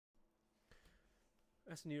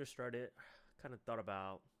as the new year started, kind of thought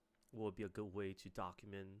about what would be a good way to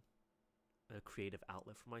document a creative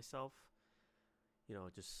outlet for myself.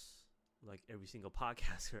 Just like every single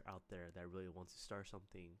podcaster out there that really wants to start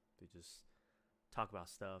something, to just talk about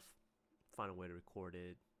stuff, find a way to record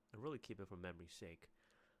it, and really keep it for memory's sake.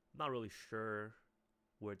 I'm not really sure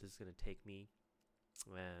where this is going to take me.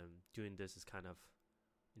 And doing this is kind of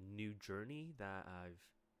a new journey that I've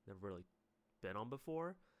never really been on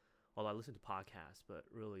before. Well, I listen to podcasts, but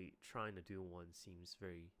really trying to do one seems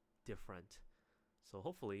very different. So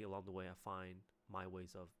hopefully along the way I find my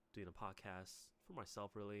ways of doing a podcast for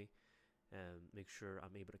myself really, and make sure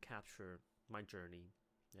I'm able to capture my journey,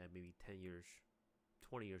 and maybe 10 years,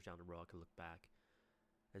 20 years down the road I can look back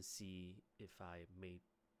and see if I made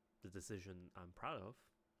the decision I'm proud of.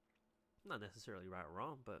 Not necessarily right or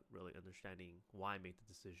wrong, but really understanding why I made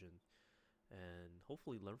the decision, and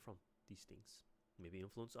hopefully learn from these things. Maybe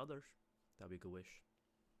influence others. That'd be a good wish.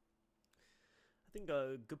 I think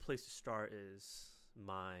a good place to start is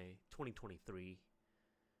my 2023.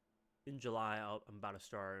 In July, I'm about to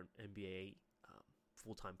start an MBA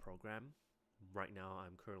full-time program. Right now,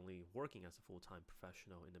 I'm currently working as a full-time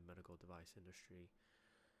professional in the medical device industry.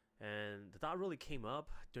 And the thought really came up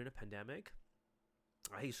during the pandemic.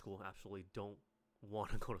 I hate school. Absolutely don't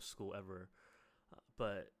want to go to school ever.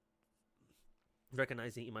 But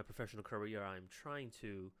recognizing in my professional career, I'm trying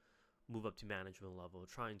to move up to management level,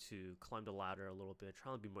 trying to climb the ladder a little bit,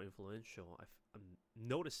 trying to be more influential. I'm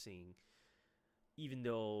noticing, even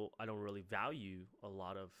though I don't really value a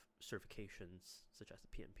lot of certifications such as the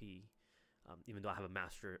PMP, even though I have a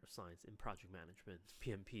Master of Science in Project Management,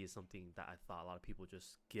 PMP is something that I thought a lot of people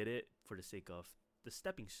just get it for the sake of the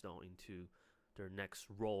stepping stone into their next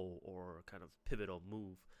role or kind of pivotal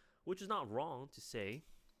move, which is not wrong to say,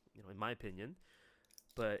 in my opinion,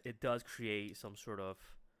 but it does create some sort of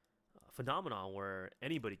phenomenon where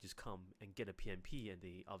anybody just come and get a PMP and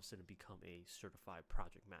they all of a sudden become a certified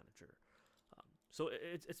project manager. So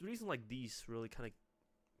it's reasons like these really kind of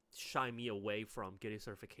shy me away from getting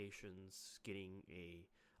certifications, getting a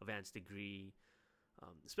advanced degree,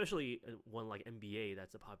 especially one like MBA.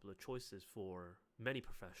 That's a popular choices for many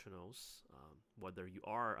professionals, whether you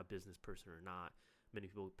are a business person or not. Many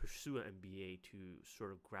people pursue an MBA to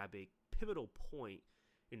sort of grab a pivotal point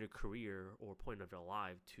in their career or point of their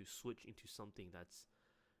life to switch into something that's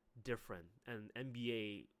different. And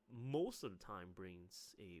MBA most of the time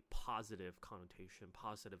brings a positive connotation,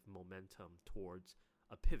 positive momentum towards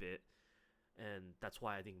a pivot. And that's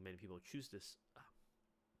why I think many people choose this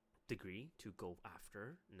degree to go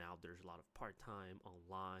after. Now there's a lot of part-time,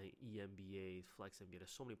 online, EMBA, Flex MBA.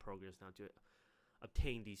 There's so many programs now to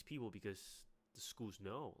obtain these people because the schools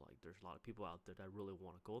know like there's a lot of people out there that really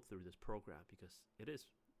want to go through this program because it is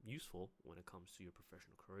useful when it comes to your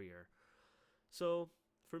professional career. So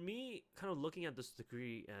for me, kind of looking at this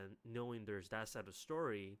degree and knowing there's that side of the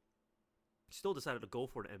story, still decided to go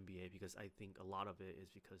for the MBA because I think a lot of it is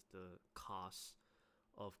because the cost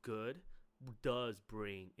of good does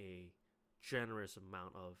bring a generous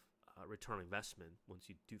amount of return on investment once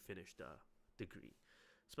you do finish the degree,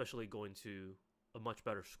 especially going to a much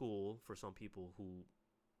better school for some people who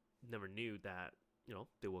never knew that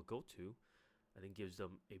they will go to. I think gives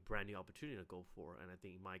them a brand new opportunity to go for. And I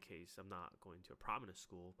think in my case, I'm not going to a prominent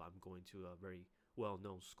school, but I'm going to a very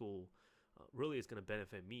well-known school. Really, it's going to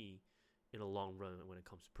benefit me in the long run when it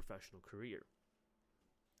comes to professional career.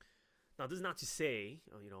 Now, this is not to say,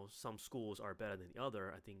 some schools are better than the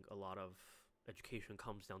other. I think a lot of education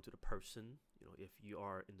comes down to the person. If you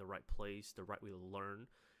are in the right place, the right way to learn,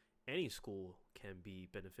 any school can be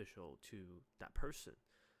beneficial to that person.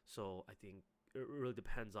 So I think it really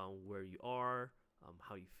depends on where you are,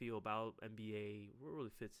 how you feel about MBA, where it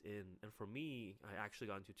really fits in. And for me, I actually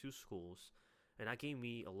got into two schools, and that gave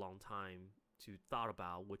me a long time to thought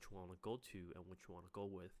about which one to go to and which one to go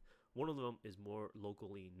with. One of them is more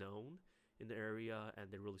locally known in the area, and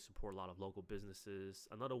they really support a lot of local businesses.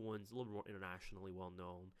 Another one's a little more internationally well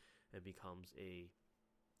known and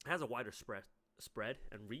has a wider spread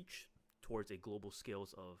and reach towards a global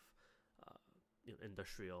scales of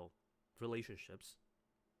industrial relationships.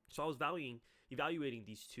 So I was evaluating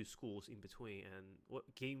these two schools in between, and what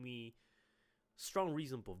gave me strong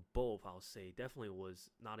reason for both, I'll say, definitely was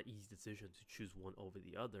not an easy decision to choose one over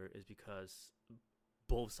the other, is because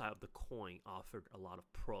both sides of the coin offered a lot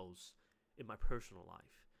of pros in my personal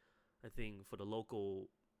life. I think for the local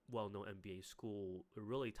well-known MBA school, it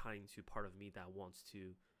really tying to part of me that wants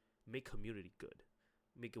to make community good,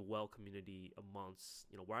 make a well community amongst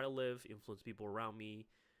where I live, influence people around me,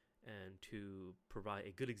 and to provide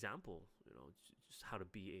a good example, just how to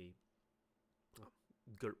be a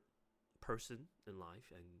good person in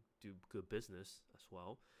life and do good business as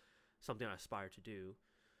well. Something I aspire to do.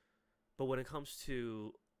 But when it comes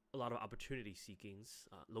to a lot of opportunity seekings,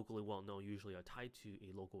 locally well known usually are tied to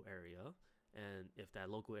a local area. And if that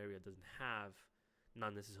local area doesn't have,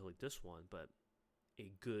 not necessarily this one, but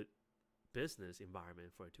a good business environment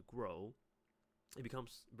for it to grow, it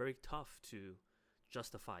becomes very tough to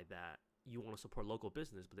justify that you want to support local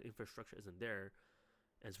business, but the infrastructure isn't there.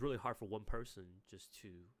 And it's really hard for one person just to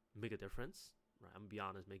make a difference. Right? I'm gonna be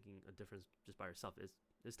honest, making a difference just by yourself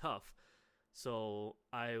is tough. So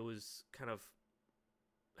I was kind of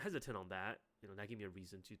hesitant on that. That gave me a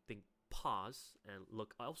reason to think, pause, and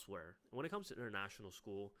look elsewhere. When it comes to international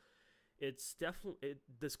school, it's definitely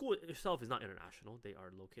the school itself is not international. They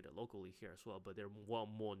are located locally here as well, but they're well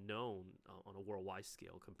more known on a worldwide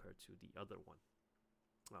scale compared to the other one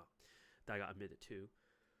that I got admitted to.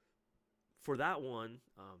 For that one,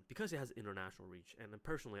 because it has international reach, and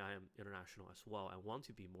personally I am international as well, I want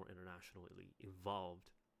to be more internationally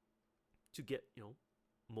involved to get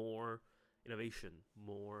more innovation,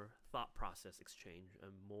 more thought process exchange,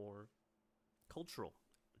 and more cultural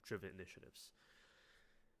driven initiatives.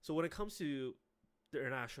 So when it comes to the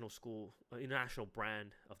international school, international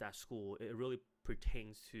brand of that school, it really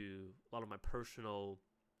pertains to a lot of my personal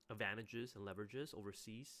advantages and leverages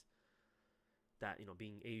overseas. That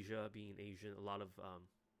being Asian, a lot of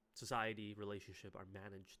society relationship are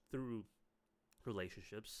managed through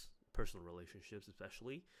relationships, personal relationships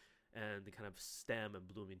especially, and they kind of stem and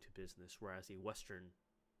bloom into business. Whereas a Western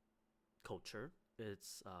culture,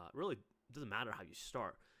 it's really doesn't matter how you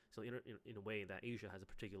start. So in a way that Asia has a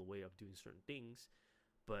particular way of doing certain things,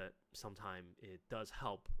 but sometimes it does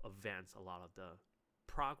help advance a lot of the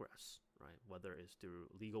progress, right? Whether it's through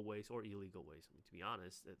legal ways or illegal ways. I mean, to be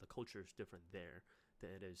honest, the culture is different there than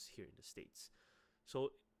it is here in the States. So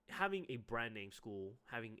having a brand name school,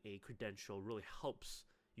 having a credential really helps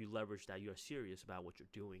you leverage that you are serious about what you're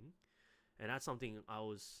doing. And that's something I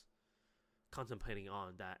was contemplating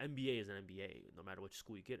on, that MBA is an MBA, no matter which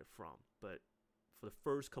school you get it from. But for the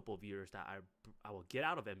first couple of years that I will get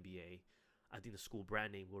out of MBA, I think the school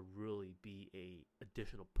brand name will really be a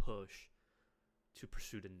additional push to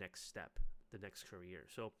pursue the next step, the next career.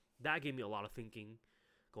 So that gave me a lot of thinking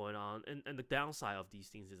going on. And the downside of these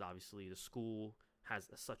things is obviously the school has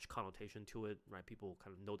such connotation to it, right? People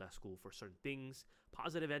kind of know that school for certain things,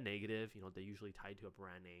 positive and negative. They're usually tied to a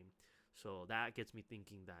brand name. So that gets me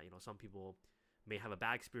thinking that, some people may have a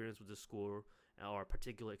bad experience with this school, or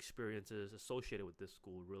particular experiences associated with this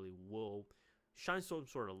school really will shine some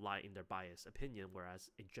sort of light in their biased opinion, whereas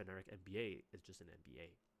a generic MBA is just an MBA.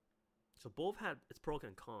 So both had its pros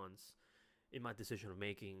and cons in my decision of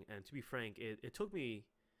making. And to be frank, it took me,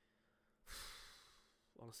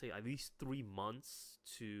 I want to say, at least 3 months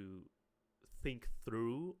to think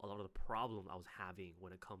through a lot of the problems I was having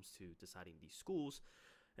when it comes to deciding these schools.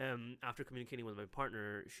 And after communicating with my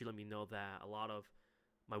partner, she let me know that a lot of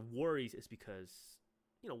my worries is because,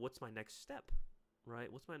 what's my next step,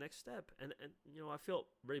 right? What's my next step? And I feel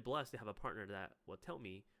very blessed to have a partner that will tell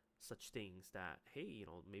me such things, that, hey,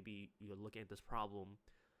 maybe you're looking at this problem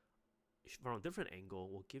from a different angle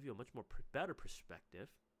will give you a much more better perspective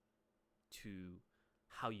to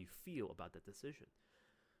how you feel about that decision.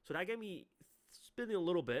 So that gave me spinning a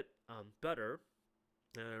little bit better.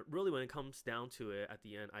 Really, when it comes down to it, at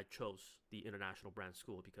the end, I chose the international brand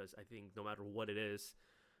school because I think no matter what it is,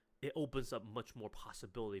 it opens up much more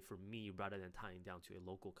possibility for me rather than tying down to a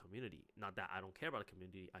local community. Not that I don't care about the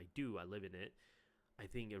community. I do. I live in it. I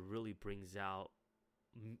think it really brings out,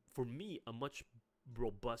 for me, a much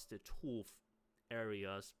robust tool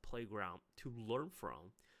areas, playground to learn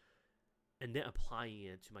from, and then applying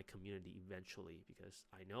it to my community eventually, because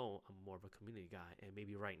I know I'm more of a community guy. And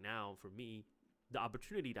maybe right now, for me, the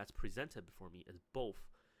opportunity that's presented before me is both.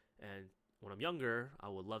 And when I'm younger, I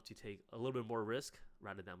would love to take a little bit more risk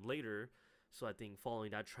rather than later. So I think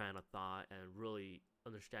following that train of thought and really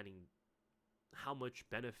understanding how much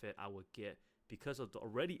benefit I would get because of the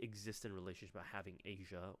already existing relationship I have in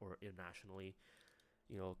Asia or internationally,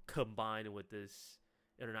 combined with this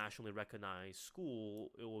internationally recognized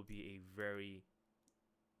school, it will be a very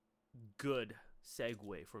good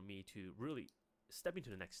segue for me to really step into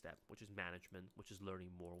the next step, which is management, which is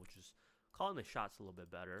learning more, which is calling the shots a little bit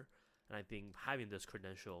better. And I think having this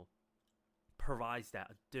credential provides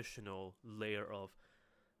that additional layer of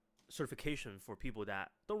certification for people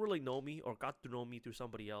that don't really know me or got to know me through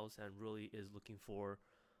somebody else and really is looking for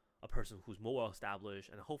a person who's more well established.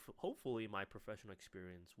 And hopefully my professional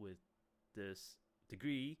experience with this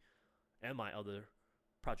degree and my other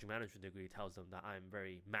project management degree tells them that I'm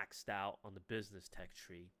very maxed out on the business tech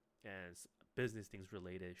tree. And business things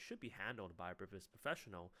related should be handled by a business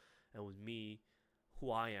professional. And with me,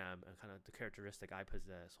 who I am, and kind of the characteristic I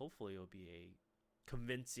possess, hopefully it'll be a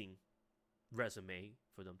convincing resume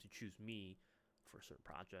for them to choose me for certain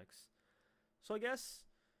projects. So I guess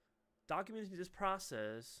documenting this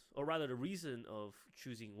process, or rather the reason of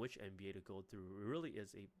choosing which MBA to go through, really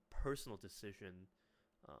is a personal decision,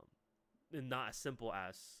 and not as simple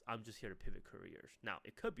as I'm just here to pivot careers. Now,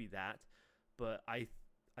 it could be that, but I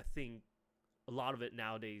think a lot of it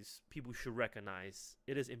nowadays, people should recognize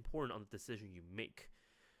it is important on the decision you make.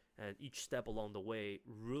 And each step along the way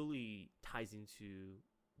really ties into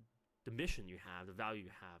the mission you have, the value you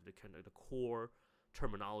have, the kind of the core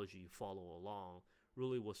terminology you follow along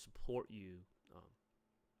really will support you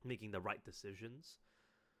making the right decisions.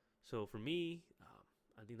 So for me,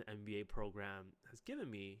 I think the MBA program has given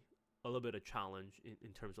me a little bit of challenge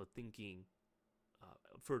in terms of thinking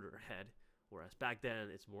further ahead. Whereas back then,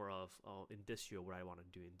 it's more of, in this year, what I want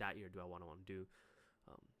to do. In that year, do I want to do?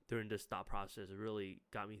 During this thought process, it really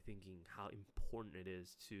got me thinking how important it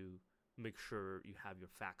is to make sure you have your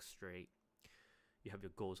facts straight, you have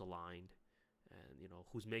your goals aligned, and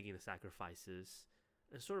who's making the sacrifices,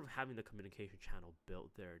 and sort of having the communication channel built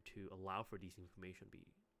there to allow for these information to be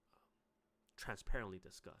transparently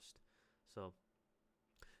discussed. So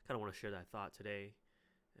kind of want to share that thought today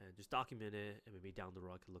and just document it, and maybe down the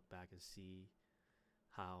road I can look back and see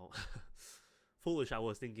how foolish I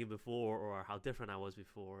was thinking before, or how different I was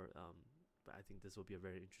before. But I think this will be a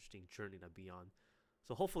very interesting journey to be on.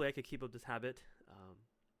 So hopefully I can keep up this habit,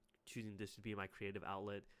 choosing this to be my creative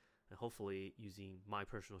outlet, and hopefully using my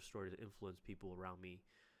personal story to influence people around me,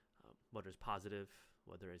 whether it's positive,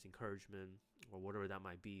 whether it's encouragement, or whatever that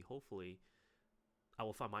might be. Hopefully I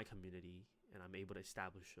will find my community, and I'm able to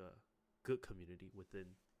establish a good community within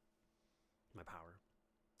my power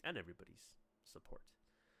and everybody's support.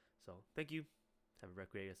 So thank you. Have a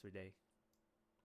great rest of your day.